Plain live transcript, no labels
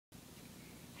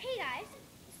Hey guys,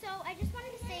 so I just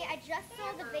wanted to say I just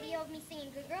saw the video of me singing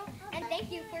Good Girl, and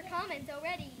thank you for comments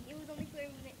already. It was only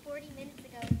 40 minutes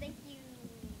ago. Thank you.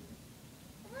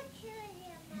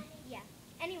 Yeah.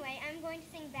 Anyway, I'm going to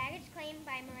sing Baggage Claim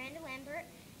by Miranda, Lambert,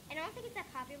 and I don't think it's that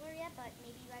popular yet, but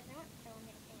maybe you guys know it, so I'm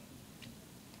going to sing it.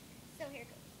 So here it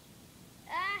goes.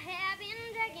 I have been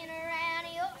dragging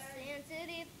around your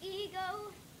sensitive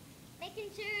ego, making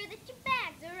sure that your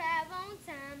bags arrive on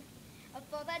time.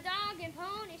 For the dog and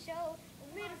pony show, a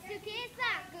little suitcase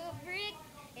like a brick.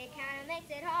 It kind of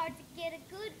makes it hard to get a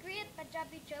good grip. I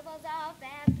drop your troubles off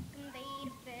at the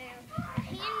conveyor belt.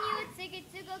 I hand you a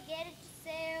ticket to go get it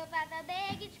yourself at the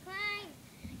baggage claim.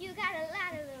 You got a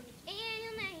lot of luggage in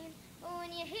your name. But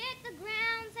when you hit the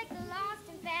ground, take the lost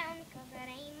and found, 'cause that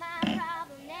ain't my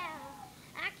problem now.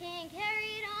 I can't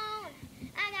carry it on.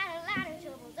 I got a lot of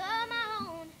troubles of my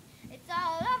own. It's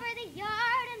all over the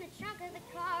yard and the trunk of the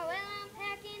car. Well, I'm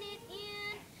packing it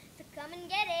in, so come and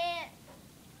get it.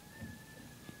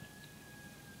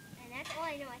 And that's all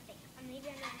I know, I think. Maybe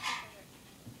I know the second word.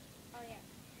 Oh, yeah.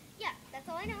 Yeah, that's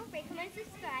all I know. Rate, comment,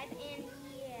 subscribe, and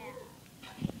yeah.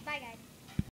 Bye, guys.